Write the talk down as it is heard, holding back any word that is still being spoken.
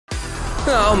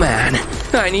Oh man,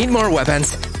 I need more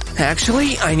weapons.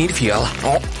 Actually, I need fuel.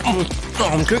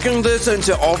 I'm cooking this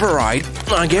into override.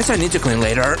 I guess I need to clean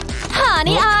later.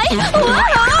 Honey,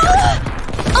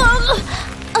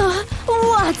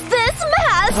 what's this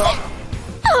mess?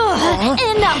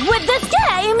 Enough with these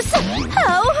games!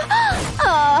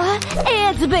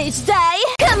 It's beach day.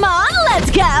 Come on,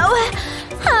 let's go!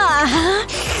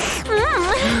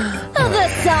 The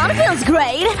sun feels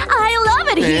great. I love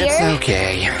it here. It's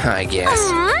okay, I guess.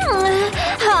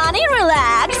 Honey,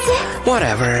 relax.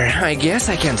 Whatever, I guess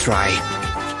I can try.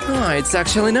 Oh, it's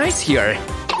actually nice here.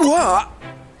 Whoa!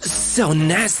 So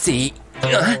nasty.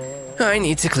 I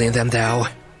need to clean them though.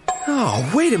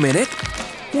 Oh, wait a minute.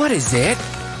 What is it?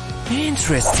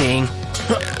 Interesting.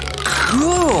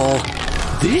 Cool.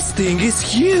 This thing is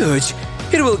huge.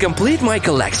 It will complete my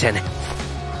collection.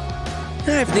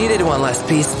 I've needed one last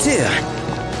piece too.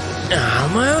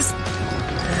 Almost.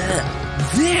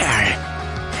 There.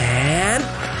 And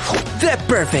the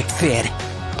perfect fit.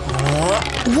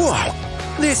 Whoa.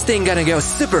 This thing gonna go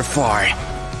super far.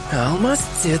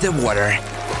 Almost to the water.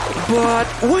 But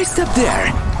why stop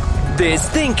there? This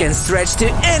thing can stretch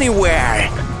to anywhere.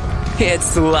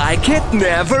 It's like it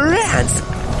never ends.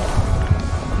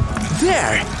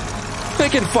 There. I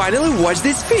can finally watch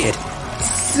this feed.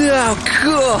 So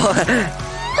cool.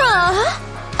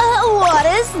 What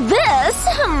is this?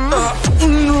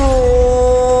 No.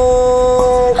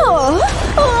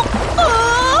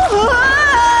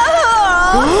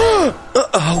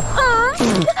 Uh-oh.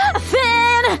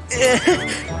 Finn!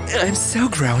 I'm so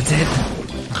grounded.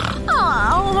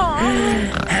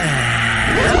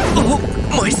 Oh,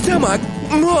 my stomach!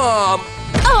 Mom!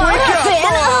 Wake up, Finn,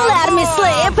 Mom! let me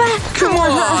sleep! Come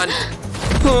on!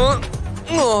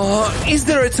 Oh, is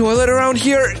there a toilet around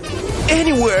here?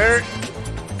 Anywhere?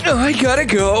 I gotta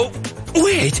go.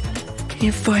 Wait!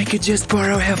 If I could just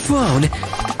borrow her phone.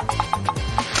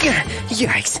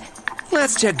 Yikes.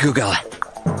 Let's check Google.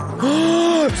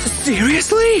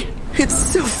 Seriously? It's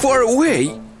so far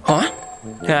away. Huh?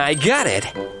 I got it.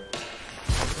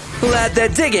 Let the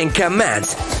digging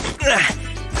commence.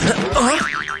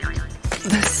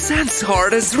 The sand's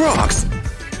hard as rocks.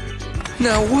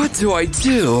 Now what do I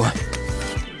do?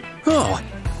 Oh,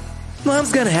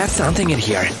 Mom's gonna have something in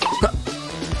here.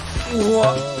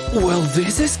 Well,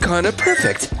 this is kinda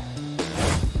perfect.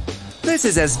 This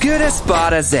is as good a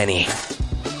spot as any.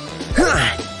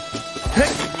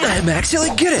 I'm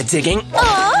actually good at digging.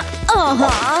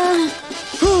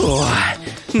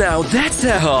 Now that's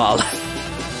a hole.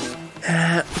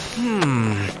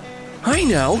 I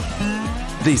know.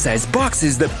 This ice box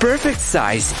is the perfect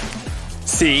size.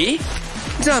 See?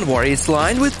 Don't worry, it's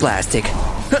lined with plastic.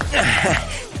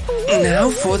 Now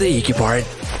for the icky part.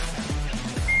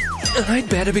 I'd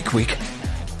better be quick.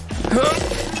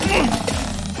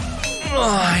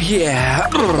 Oh, yeah.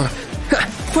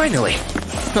 Finally.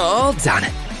 All done.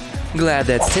 Glad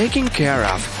that's taken care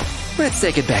of. Let's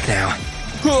take it back now.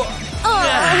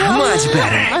 Much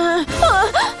better.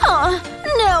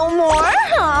 No more?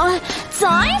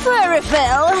 Time for a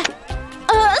refill.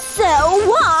 So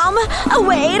warm.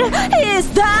 Wait, is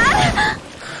that?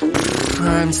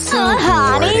 I'm so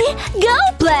honey, go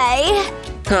play.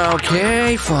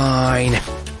 Okay, fine.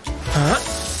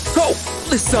 Oh,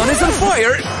 the sun is on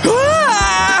fire!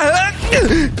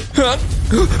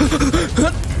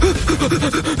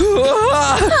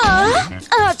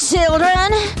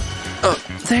 Children?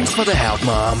 Thanks for the help,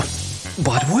 Mom.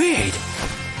 But wait.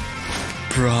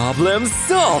 Problem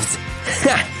solved!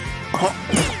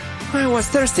 I was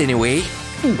thirsty anyway.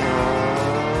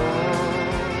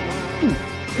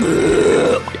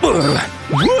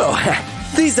 Whoa!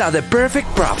 These are the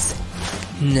perfect props.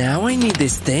 Now I need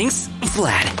these things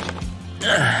flat.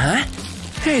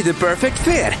 Hey, the perfect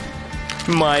fit.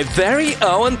 My very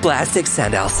own plastic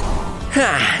sandals.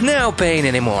 No pain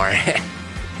anymore.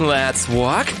 Let's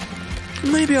walk.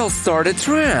 Maybe I'll start a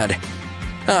trend.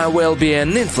 I will be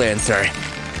an influencer.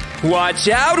 Watch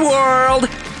out, world!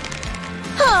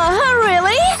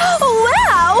 Really?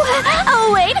 Wow!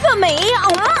 Wait for me.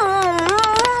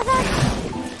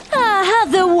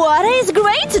 The water is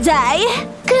great today.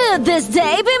 Could this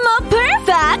day be more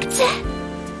perfect?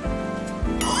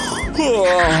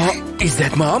 Is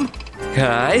that Mom?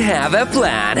 I have a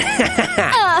plan.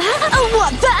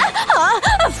 What the?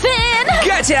 Finn?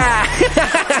 Gotcha!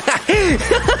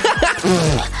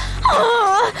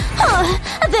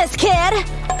 This kid.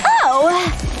 Oh,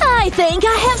 I think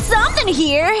I have something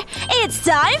here. It's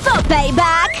time for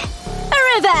payback.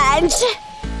 Revenge.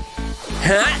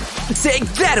 Take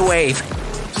that wave.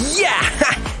 Yeah!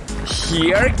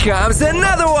 Here comes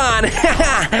another one.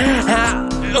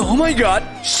 Oh my god.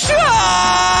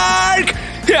 Shark!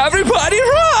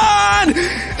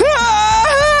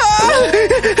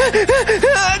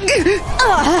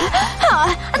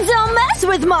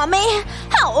 Mommy.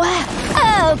 Oh.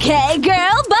 Okay,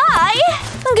 girl, bye.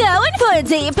 Going for a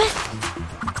dip.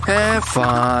 Have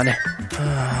fun.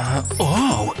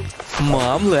 Oh,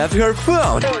 Mom left her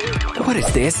phone. What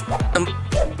is this?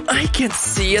 I can't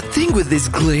see a thing with this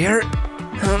glare.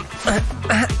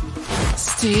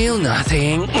 Still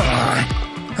nothing.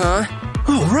 Huh?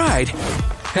 Oh, right.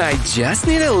 I just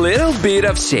need a little bit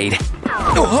of shade.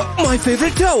 Oh, my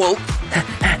favorite towel.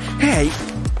 Hey,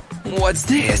 what's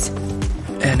this?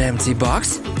 An empty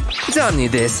box? Don't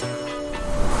need this.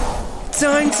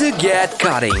 Time to get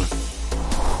cutting.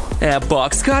 A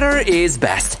box cutter is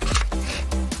best.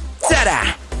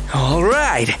 Ta-da!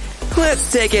 Alright,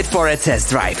 let's take it for a test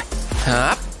drive.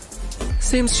 Up.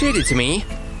 Seems shady to me.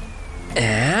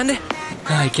 And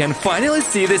I can finally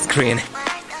see the screen.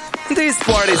 This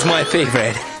part is my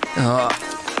favorite.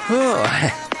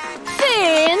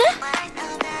 Finn?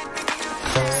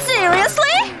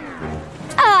 Seriously?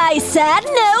 I said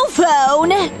no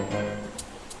phone.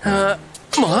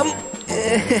 Mom?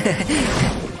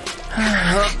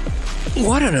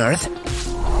 What on earth?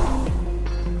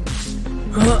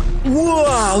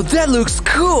 Wow, that looks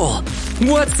cool!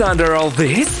 What's under all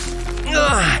this?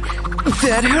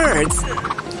 That hurts!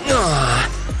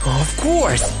 Of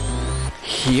course!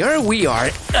 Here we are.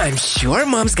 I'm sure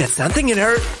Mom's got something in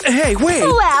her. Hey, wait!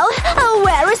 Well,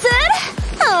 where is it?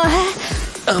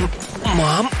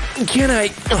 Mom, can I…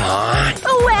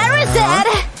 Where is it?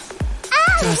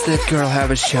 Does that girl have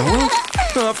a shovel?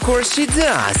 Of course she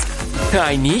does.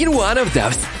 I need one of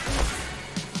those.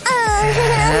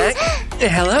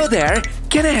 Hello there.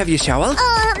 Can I have your shovel?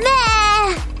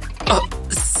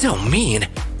 So mean.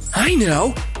 I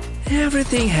know.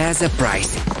 Everything has a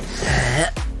price.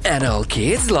 And all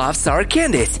kids love sour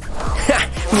candies.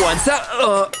 Once a…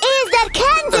 Is that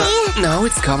candy? No,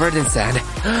 it's covered in sand.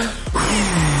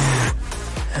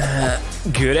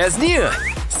 Good as new.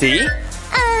 See?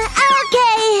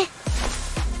 Okay.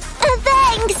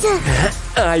 Thanks.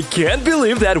 I can't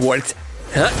believe that worked.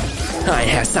 I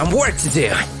have some work to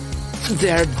do.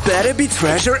 There better be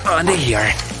treasure under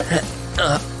here.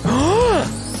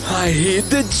 I hit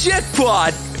the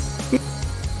jackpot!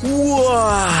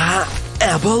 Wow!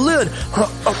 A balloon!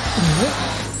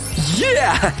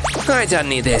 Yeah! I don't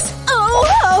need this.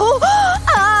 Oh,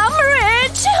 I'm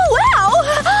rich! Wow!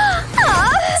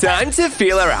 Time to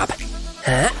fill her up.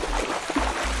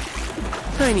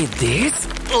 I need this.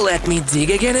 Let me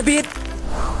dig again a bit.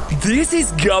 This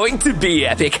is going to be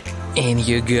epic. In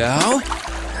you go.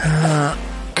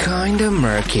 Kinda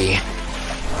murky.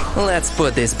 Let's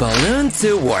put this balloon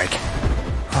to work.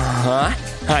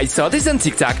 I saw this on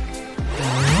TikTok.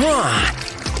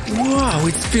 Wow,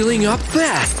 it's filling up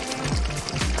fast.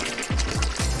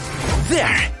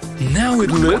 There. Now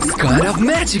it looks kind of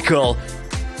magical.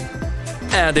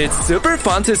 And it's super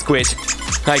fun to squish.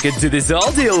 I could do this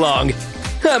all day long.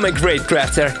 I'm a great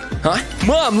crafter.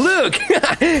 Mom, look!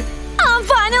 I'm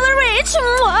finally rich!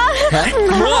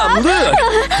 Mom, look!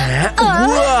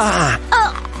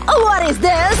 What is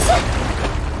this?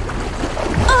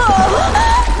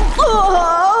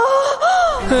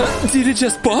 Did it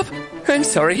just pop? I'm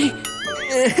sorry.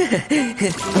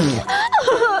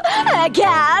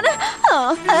 Again?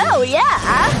 Oh,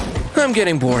 yeah. I'm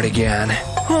getting bored again.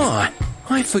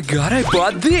 I forgot I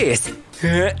bought this.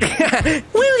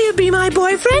 Will you be my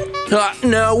boyfriend?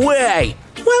 No way.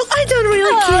 Well, I don't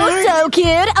really care. So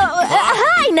cute.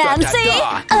 Hi, Nancy.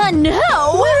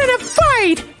 No. We're in a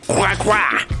fight. Quack,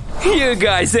 quack. You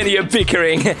guys and your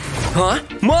bickering.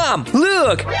 Mom,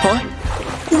 look.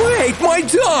 Wait, my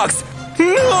dogs.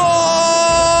 No!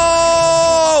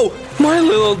 My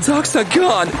little dogs are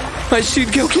gone. I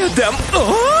should go get them.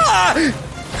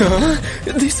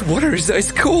 This water is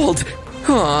ice cold.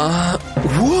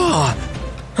 Whoa!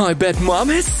 I bet Mom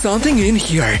has something in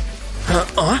here.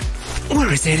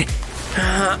 Where is it?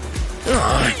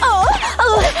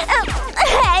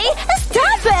 Hey,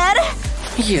 stop it!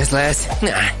 Useless.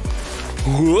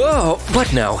 Whoa,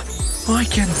 but no. I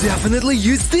can definitely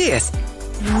use this.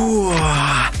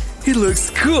 Whoa, it looks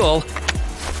cool.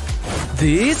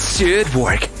 This should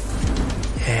work.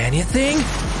 Anything?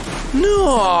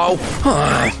 No!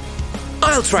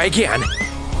 I'll try again.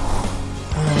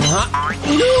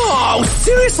 No!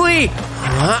 Seriously!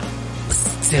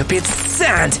 Stupid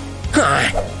sand!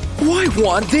 Why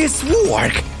won't this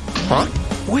work?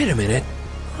 Wait a minute.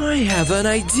 I have an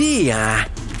idea.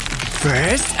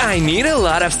 First, I need a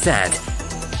lot of sand.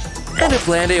 And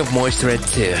plenty of moisture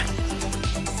too.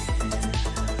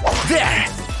 There!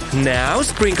 Now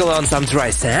sprinkle on some dry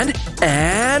sand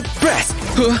and press.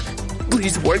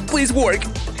 Please work, please work.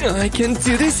 I can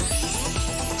do this.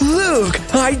 Look,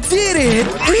 I did it!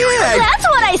 That's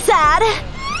what I said!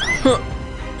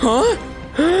 Huh?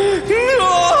 No!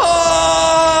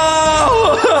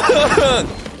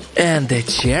 And the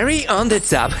cherry on the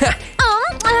top.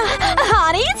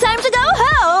 Honey, time to go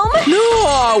home.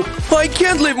 No! I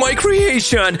can't leave my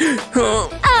creation.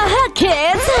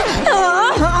 Kids.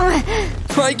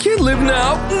 I can't live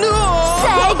now. No!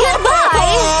 Say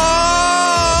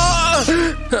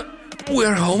goodbye.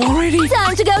 We're home already?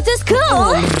 Time to go to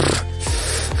school.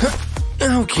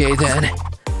 Okay then.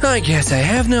 I guess I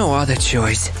have no other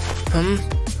choice.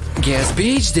 Guess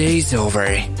beach day's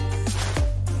over.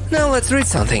 Now let's read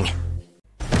something.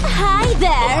 Hi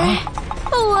there.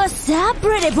 What's up,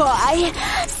 pretty boy?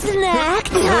 Snack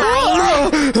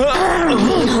time.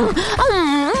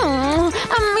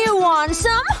 You want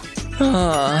some?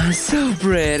 Oh, so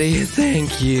pretty.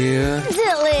 Thank you.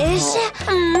 Delish.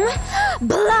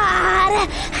 Blood.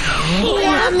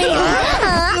 Yummy.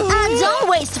 Don't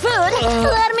waste food.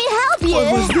 Let me help you.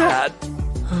 What was that?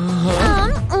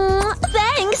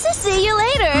 Thanks. See you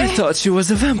later. I thought she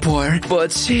was a vampire,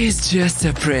 but she's just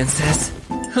a princess.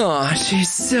 Oh,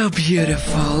 she's so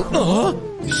beautiful. Oh,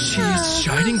 she's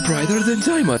shining brighter than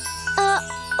diamond.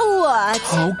 What?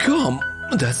 How come?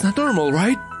 That's not normal,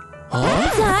 right? Huh?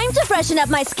 Time to freshen up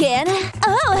my skin.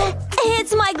 Oh,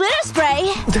 it's my glitter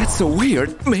spray. That's so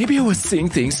weird. Maybe I was seeing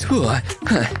things.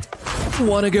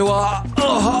 Wanna go,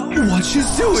 what she's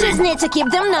doing? Just need to keep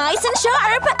them nice and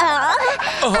sharp.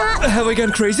 Have I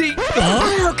gone crazy?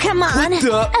 Oh, come on. What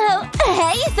the? Oh,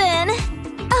 hey, Ethan.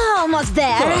 Almost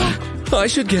there. I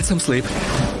should get some sleep.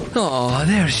 Oh,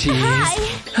 there she is.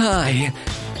 Hi.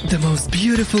 The most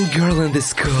beautiful girl in the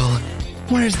school.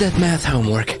 Where's that math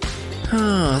homework?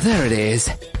 Oh, there it is.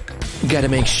 Gotta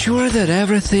make sure that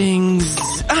everything's...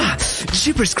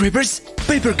 Jeepers creepers!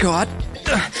 Paper cut!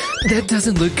 That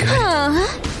doesn't look good.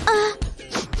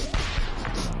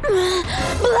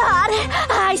 Blood!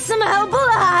 I smell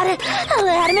blood!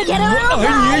 Let me get a little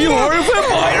I knew you were a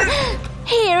vampire!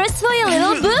 Here is for your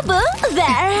little boo-boo.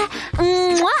 There.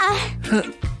 Mwah.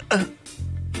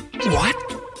 What?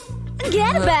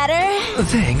 Get better.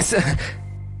 Thanks.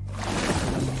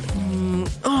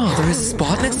 Oh, there is a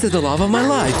spot next to the love of my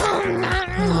life.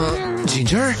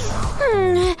 Ginger?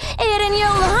 Eating your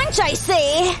lunch, I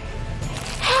see.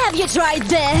 Have you tried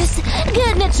this?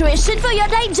 Good nutrition for your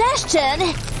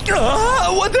digestion.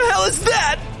 What the hell is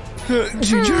that?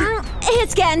 Ginger?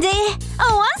 It's candy.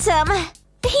 Want some?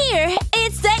 Here,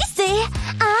 it's tasty.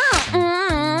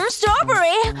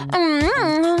 Strawberry.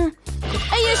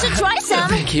 You should try some.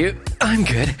 Thank you. I'm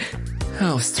good.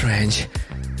 How strange.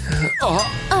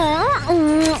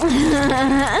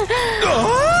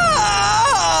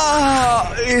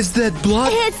 Is that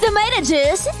blood? It's tomato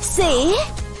juice. See?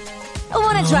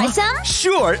 Wanna try some?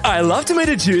 Sure, I love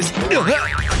tomato juice.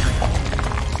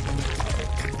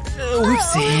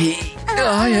 Whoopsie.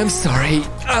 I am sorry.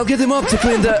 I'll get them up to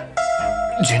clean the...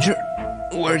 Ginger,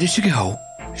 where did she go?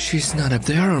 She's not up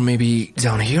there, or maybe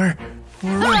down here?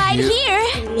 Right here.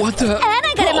 What the? And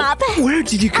I got him up. Where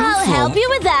did you come I'll from? help you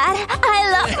with that.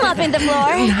 I love mopping the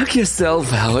floor. Knock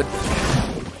yourself out.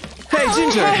 Hey,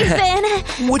 Ginger. Hey,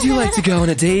 Finn. Would you like to go on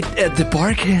a date at the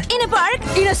park? In a park?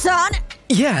 In a sun?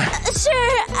 Yeah.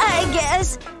 Sure, I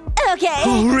guess. Okay.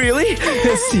 Oh, really?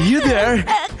 See you there.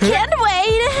 Can't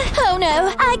wait. Oh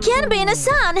no, I can't be in the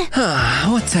sun.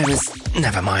 What time is...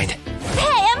 Never mind.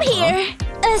 Hey, I'm here.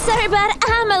 Sorry, but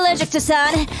I'm allergic to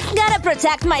sun. Gotta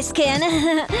protect my skin.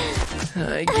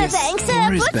 I guess Thanks.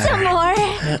 more is Put better. some more.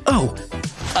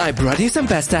 I brought you some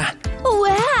pasta.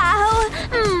 Wow.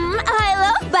 I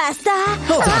love pasta.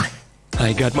 Hold on.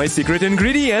 I got my secret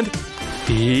ingredient.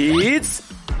 It's...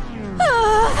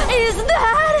 Is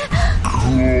that...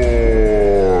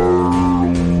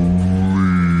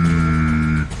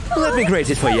 Let me grate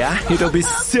it for ya. It'll be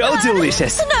so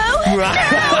delicious. No.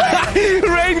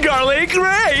 Rain, garlic,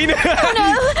 rain!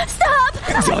 No, stop.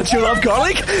 Don't you love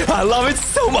garlic? I love it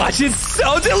so much. It's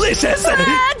so delicious.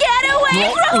 Get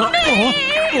away from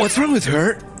me. What's wrong with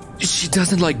her? She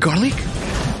doesn't like garlic?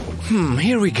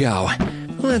 Here we go.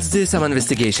 Let's do some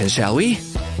investigation, shall we?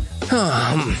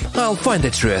 I'll find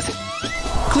the truth.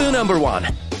 Clue number 1.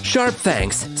 Sharp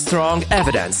fangs, strong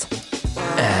evidence.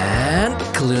 And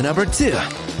clue number 2.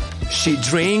 She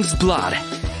drinks blood.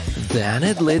 Then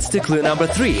it leads to clue number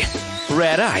 3.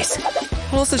 Red eyes.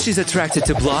 Also, she's attracted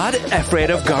to blood, afraid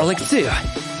of garlic too.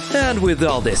 And with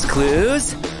all these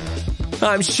clues,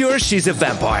 I'm sure she's a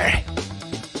vampire.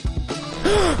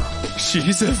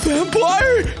 She's a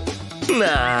vampire?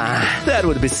 Nah, that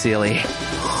would be silly.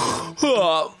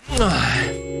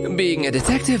 Being a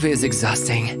detective is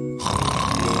exhausting.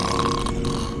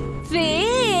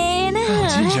 Finn.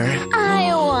 Ginger.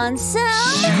 I want some.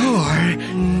 Sure.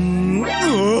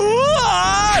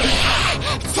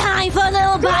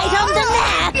 little bite on the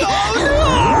neck!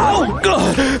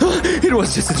 It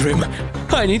was just a dream.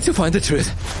 I need to find the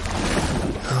truth.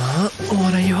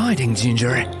 What are you hiding,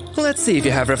 Ginger? Let's see if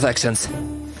you have reflections.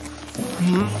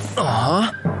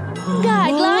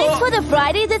 Guidelines for the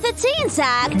Friday the 13th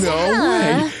Act! No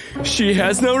way! She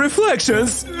has no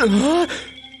reflections!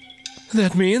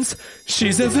 That means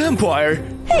she's a vampire!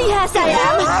 Yes, I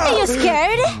am! Are you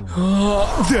scared?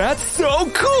 That's so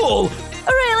cool!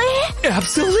 Really?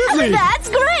 Absolutely! That's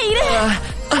great!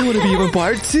 I want to be a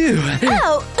vampire too!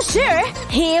 Oh, sure!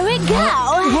 Here we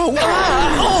go!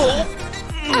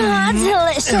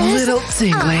 Delicious! A little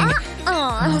tingling.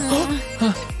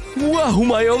 Wow,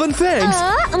 my oven fangs!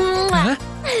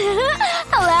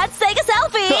 Let's take a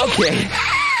selfie! Okay.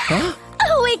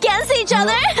 We can see each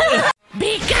other!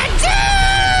 Pikachu!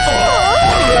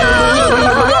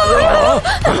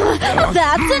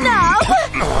 That's enough!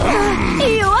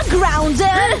 You are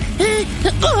grounded!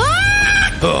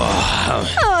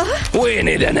 We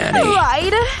need a nanny.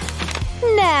 Right.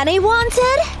 Nanny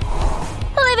wanted?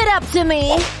 Leave it up to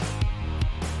me.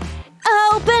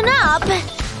 Open up!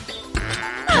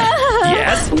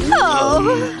 Yes? Oh,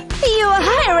 you are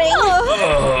hiring!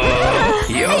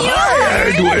 You're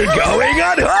hired! We're going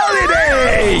on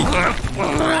holiday!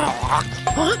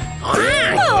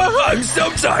 I'm so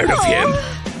tired of him!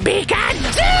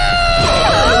 Pikachu!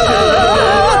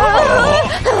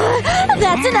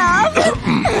 That's enough!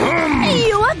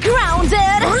 You are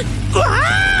grounded!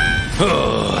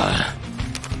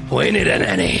 We need a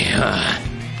nanny.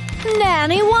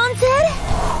 Nanny wanted?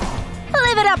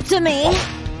 Leave it up to me.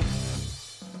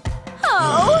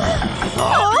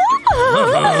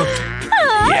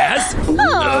 Yes? You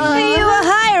are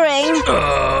hiring.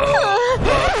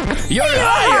 You're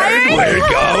hired! We're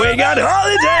going on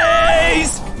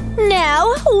holidays!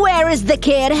 Now, where is the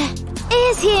kid?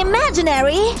 Is he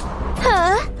imaginary?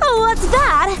 Huh? What's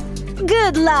that?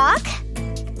 Good luck.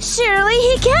 Surely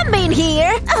he can't be in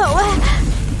here.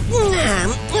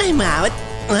 I'm out.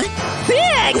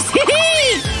 Thanks!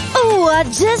 What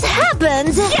just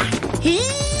happened?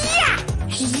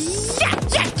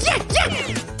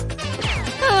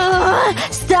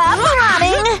 Stop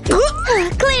running!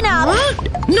 Clean up!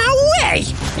 No way!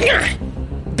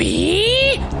 Pikachu!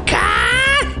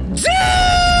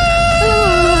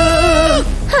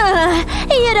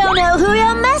 You don't know who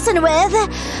you're messing with.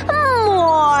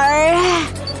 More.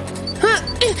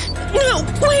 No,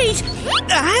 wait!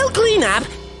 I'll clean up.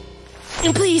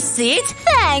 Please sit.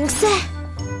 Thanks.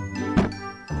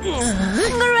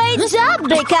 Great job,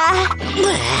 Bika.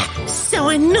 So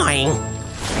annoying.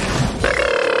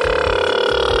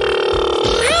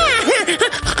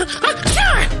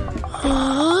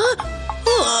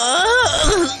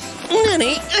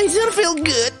 Nanny, I don't feel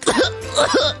good.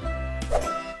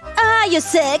 Are you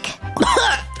sick?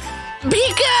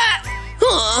 Bika!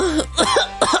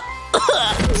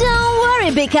 Don't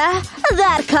worry, Bika.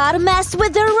 That cat messed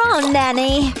with the wrong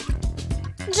nanny.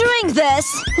 Drink this.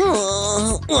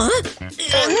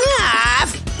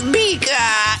 Enough! Bika!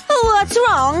 What's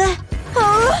wrong?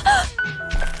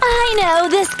 I know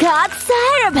this cat's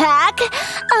cider pack.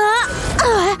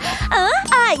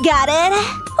 I got it.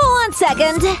 1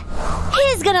 second.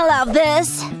 He's gonna love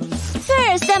this.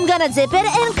 First, I'm gonna dip it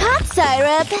in cat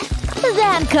syrup.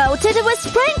 Then coat it with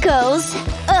sprinkles.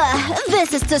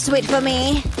 This is too sweet for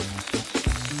me.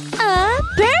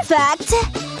 Perfect.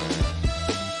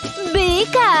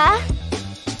 Bika.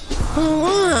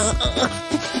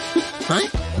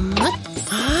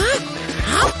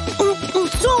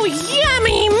 So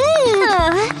yummy!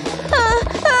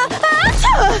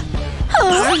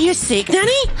 Are you sick,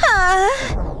 Nanny?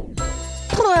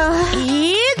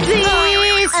 Eat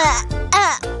this!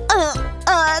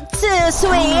 Too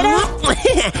sweet.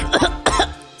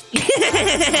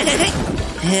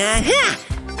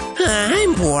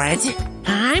 I'm bored.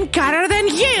 I'm cutter than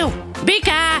you!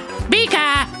 Bika!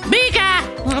 Bika! Bika!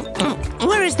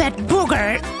 Where is that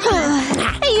booger?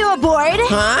 You're bored?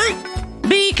 Huh?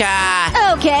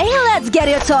 Bika! Okay, let's get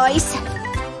your toys.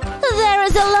 There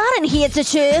is a lot in here to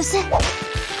choose.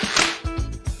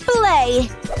 Play.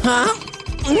 Huh?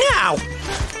 No!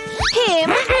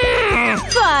 Him.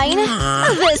 Fine.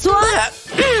 This one.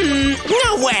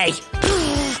 No way!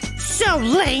 So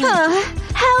lame!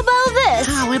 How about this?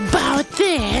 How about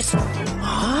this?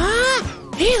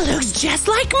 He looks just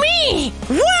like me!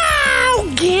 Wow!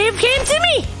 Give him to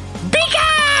me! Bika!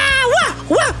 Wah!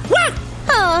 Wah! Wah!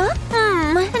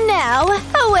 Now,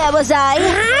 where was I?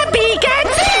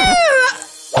 Pikachu!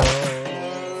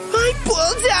 I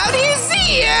pulled out his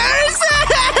ears!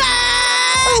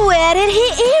 Where did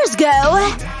his ears go?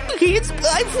 It's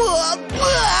my fault!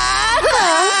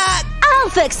 I'll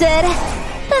fix it.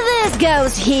 This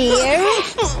goes here.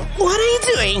 What are you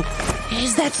doing?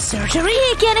 Is that surgery?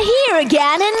 He can hear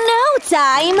again in no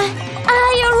time.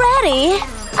 Are you ready?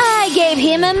 I gave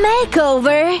him a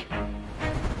makeover.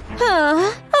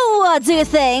 Huh? What do you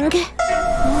think?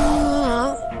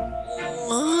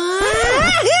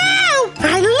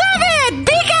 I love it!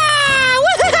 Pika!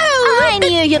 Woohoo! I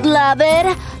knew you'd love it.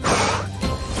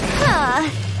 Huh.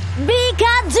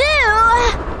 Pika-do!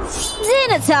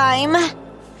 Dinner time.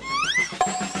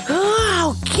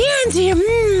 Oh, candy!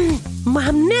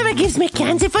 Mom never gives me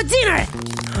candy for dinner.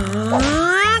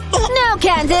 No,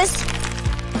 Candace.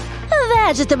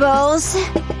 Vegetables.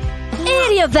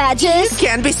 Eat your veggies. You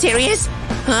can't be serious.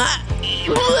 I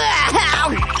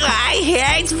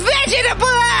hate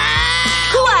vegetables!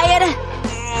 Quiet.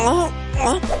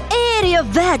 Eat your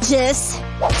veggies.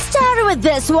 Start with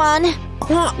this one.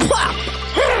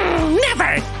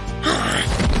 Never!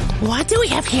 What do we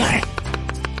have here?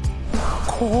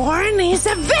 Corn is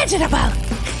a vegetable!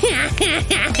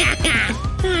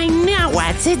 I know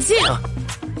what to do!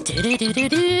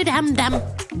 Do-do-do-do-do-dum-dum.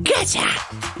 Gotcha!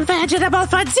 Vegetable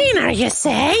for dinner, you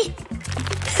say?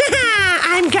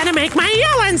 I'm gonna make my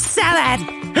own salad!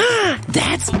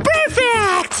 That's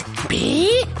perfect!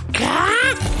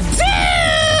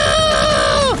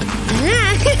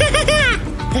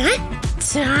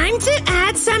 Time to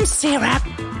add some syrup.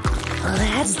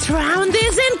 Let's drown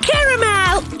this in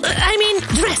caramel! I mean,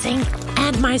 dressing.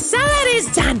 And my salad is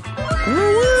done.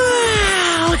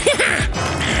 Wow!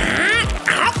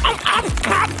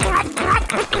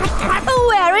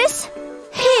 Where is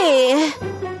he?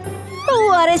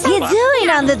 What is he doing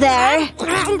under there?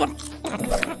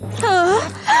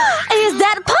 Is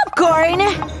that popcorn?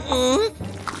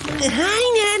 Hi,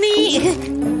 Nanny.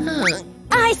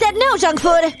 I said no junk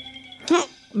food.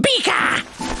 Pika!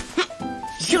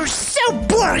 You're so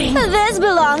boring! This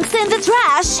belongs in the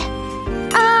trash.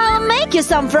 I'll make you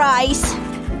some fries.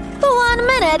 1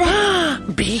 minute.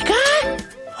 Pika?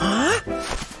 Huh?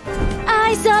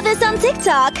 I saw this on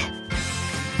TikTok.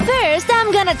 First,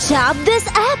 I'm gonna chop this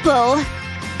apple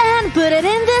and put it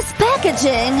in this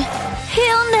packaging.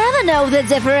 He'll never know the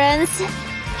difference.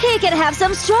 He can have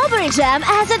some strawberry jam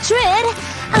as a treat.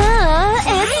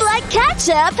 It's like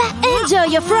ketchup. Enjoy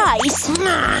your fries.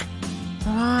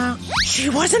 She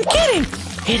wasn't kidding.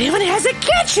 It even has a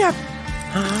ketchup.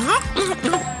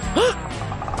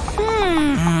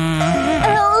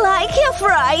 Like your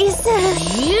fries.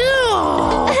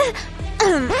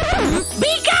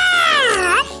 Pika!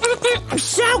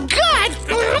 So good.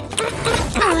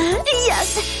 Yes.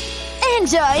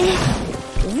 Enjoy.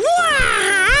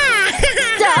 Wow!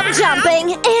 Stop jumping.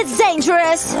 It's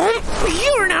dangerous.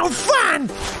 You're no fun.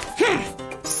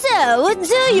 So,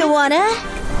 do you wanna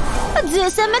do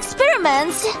some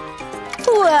experiments?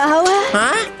 Wow.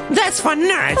 Huh? That's for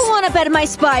nerds. Wanna pet my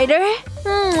spider?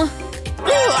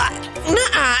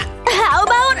 How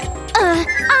about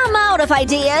I'm out of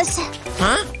ideas.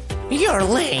 Huh? You're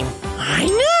lame. I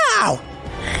know.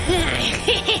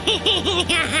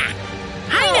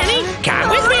 Hi, Nanny. Come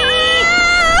with me.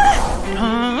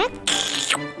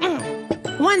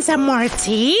 Want some more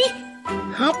tea?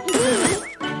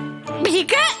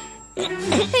 Pika?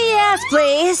 Yes,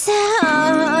 please.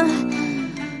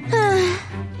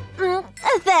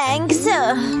 Thanks.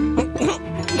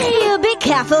 You be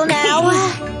careful now.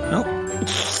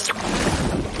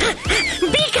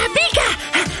 Pika, Pika!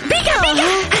 Pika, Pika!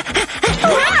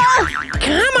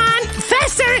 Come on,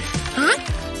 faster! Huh?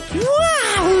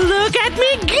 Wow, look at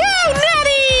me go,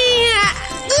 Nanny!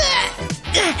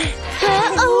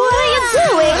 What are you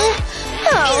doing?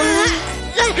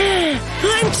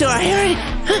 I'm tired.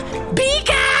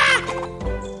 Pika!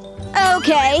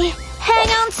 Okay, hang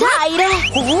on tight.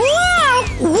 Wow!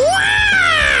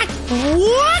 What?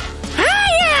 What?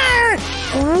 Higher!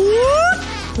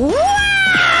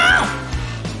 Wow!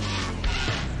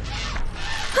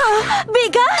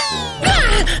 Pika?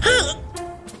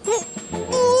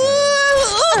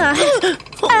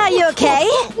 Are you okay?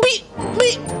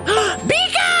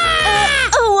 Pika!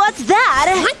 What's that?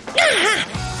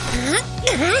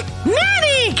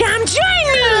 Nanny, come join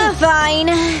me! Fine.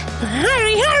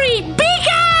 Hurry, hurry!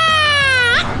 Pika!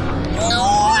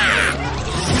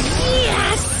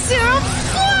 Yes, so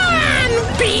fun!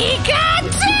 Pika!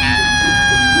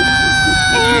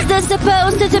 Is this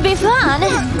supposed to be fun?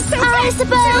 I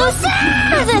suppose.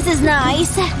 This is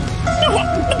nice.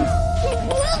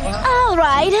 All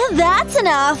right, that's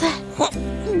enough.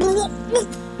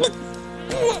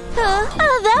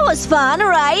 That was fun,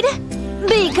 right?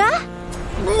 Pika?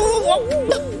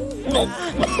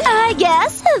 I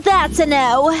guess that's a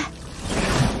no.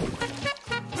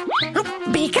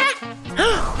 Pika?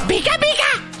 Pika, Pika!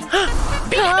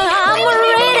 I'm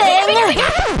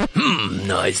reading.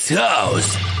 Nice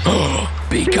house.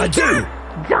 Pikachu!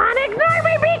 Don't ignore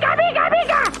me, Pika, Pika,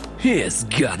 Pika! It's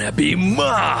gonna be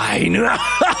mine!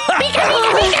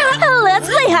 Let's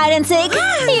play hide and seek.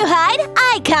 You hide,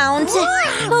 I count.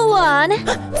 1, 2,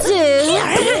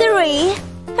 3.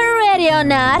 Ready or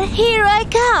not, here I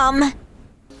come.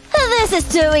 This is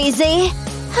too easy.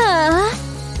 Huh?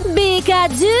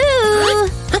 Pikachu!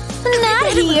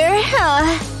 Not here.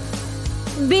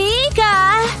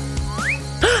 Pika!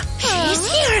 She's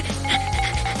here!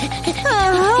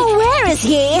 Where is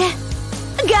he?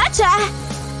 Gotcha!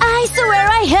 I swear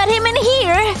I heard him in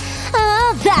here.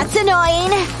 That's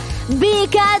annoying.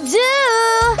 Pikachu!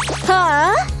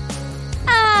 Huh?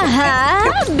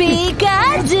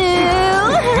 Pikachu!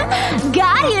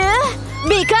 Got you!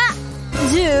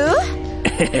 Pikachu!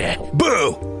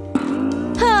 Boo!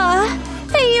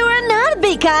 You are not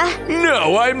Pika.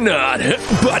 No, I'm not.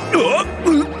 But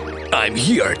I'm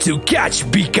here to catch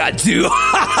Pikachu.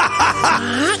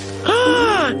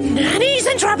 Nanny's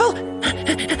in trouble!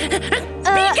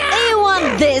 You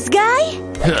want this guy?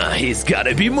 He's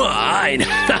gotta be mine.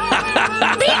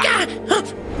 Pika!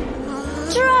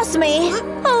 Trust me,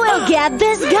 we'll get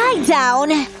this guy down.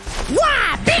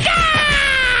 Wah! Pika!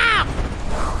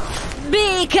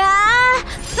 Pika!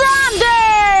 Thunder!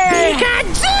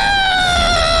 Pikachu!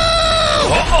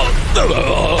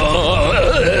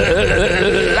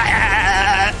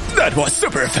 That was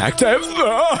super effective.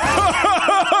 Wow!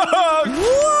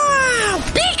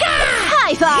 Pika!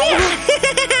 High five!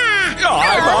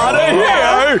 I'm out of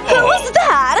here. Who was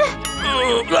that?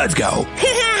 Let's go.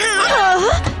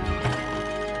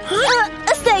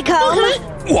 Stay calm.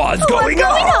 What's going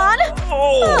on?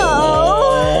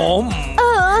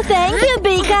 Oh, thank you,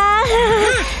 Pika.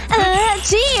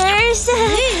 Cheers.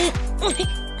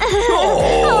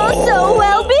 Oh, so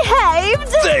well behaved.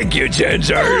 Thank you,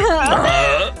 Ginger.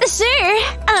 Sure.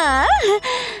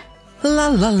 La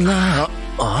la la.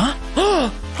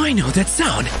 I know that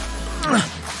sound.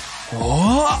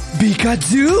 Oh,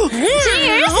 Pikachu?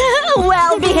 Cheers.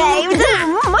 Well behaved.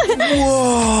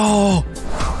 Whoa.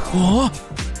 Oh,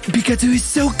 Pikachu is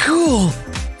so cool.